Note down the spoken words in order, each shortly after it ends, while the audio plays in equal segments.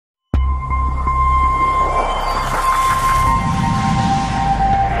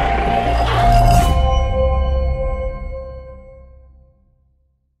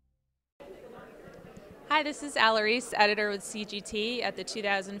Hi, this is Alarise, editor with CGT at the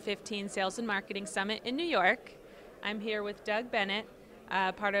 2015 Sales and Marketing Summit in New York. I'm here with Doug Bennett,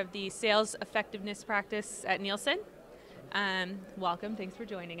 part of the Sales Effectiveness Practice at Nielsen. Welcome, thanks for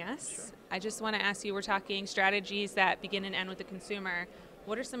joining us. Sure. I just want to ask you, we're talking strategies that begin and end with the consumer.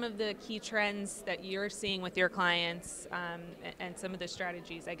 What are some of the key trends that you're seeing with your clients and some of the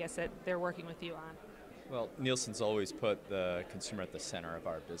strategies, I guess, that they're working with you on? Well, Nielsen's always put the consumer at the center of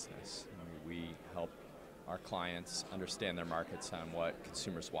our business. We help our clients understand their markets on what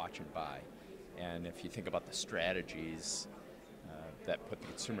consumers watch and buy. And if you think about the strategies that put the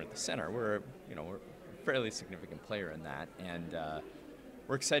consumer at the center, we're a fairly significant player in that. And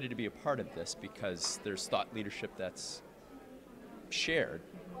we're excited to be a part of this because there's thought leadership that's shared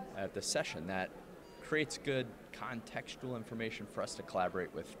at the session that creates good contextual information for us to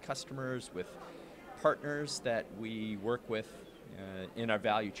collaborate with customers, with partners that we work with in our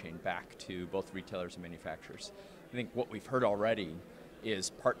value chain back to both retailers and manufacturers. I think what we've heard already is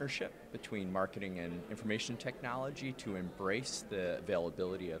partnership between marketing and information technology to embrace the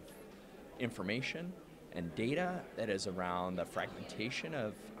availability of information and data that is around the fragmentation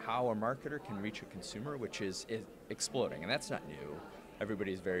of how a marketer can reach a consumer, which is exploding, and that's not new.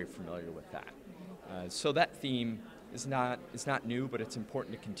 Everybody's very familiar with that. So that theme is not new, but it's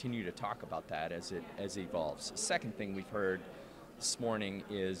important to continue to talk about that as it evolves. The second thing we've heard this morning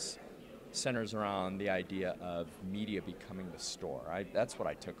centers around the idea of media becoming the store. That's what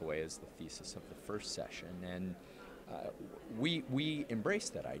I took away as the thesis of the first session, and we embrace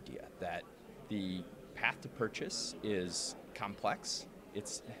that idea that the path to purchase is complex,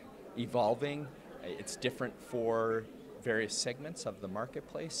 it's evolving, it's different for various segments of the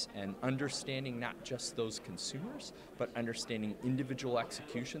marketplace, and understanding not just those consumers, but understanding individual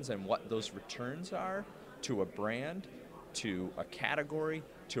executions and what those returns are to a brand, to a category,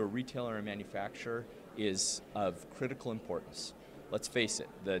 to a retailer and manufacturer is of critical importance. Let's face it,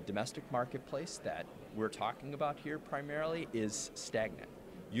 the domestic marketplace that we're talking about here primarily is stagnant.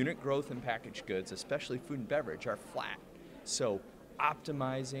 Unit growth in packaged goods, especially food and beverage, are flat. So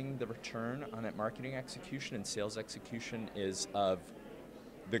optimizing the return on that marketing execution and sales execution is of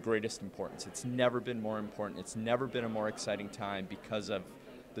the greatest importance. It's never been more important. It's never been a more exciting time because of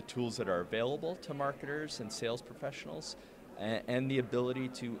the tools that are available to marketers and sales professionals and the ability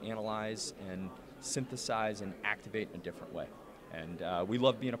to analyze and synthesize and activate in a different way. And we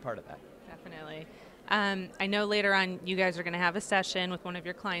love being a part of that. Definitely. I know later on you guys are going to have a session with one of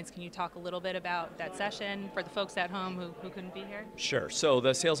your clients. Can you talk a little bit about that session for the folks at home who couldn't be here? Sure. So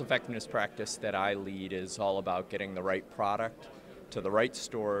the sales effectiveness practice that I lead is all about getting the right product to the right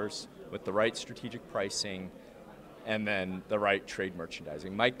stores with the right strategic pricing and then the right trade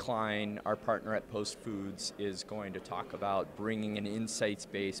merchandising. Mike Klein, our partner at Post Foods, is going to talk about bringing an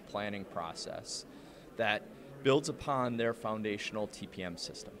insights-based planning process that builds upon their foundational TPM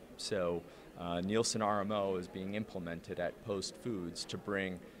system. So Nielsen RMO is being implemented at Post Foods to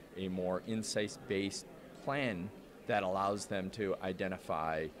bring a more insights-based plan that allows them to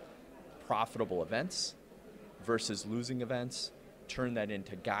identify profitable events versus losing events, turn that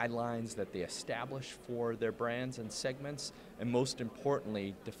into guidelines that they establish for their brands and segments, and most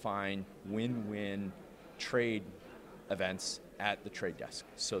importantly, define win-win trade events at the trade desk.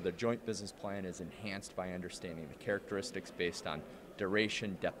 So the joint business plan is enhanced by understanding the characteristics based on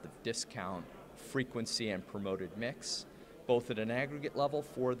duration, depth of discount, frequency, and promoted mix, both at an aggregate level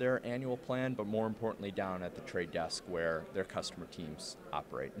for their annual plan, but more importantly down at the trade desk where their customer teams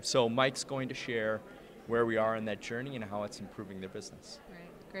operate. And so Mike's going to share where we are in that journey and how it's improving their business.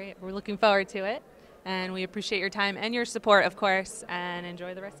 Right, great. We're looking forward to it, and we appreciate your time and your support, of course, and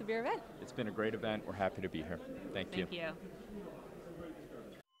enjoy the rest of your event. It's been a great event. We're happy to be here. Thank you. Thank you.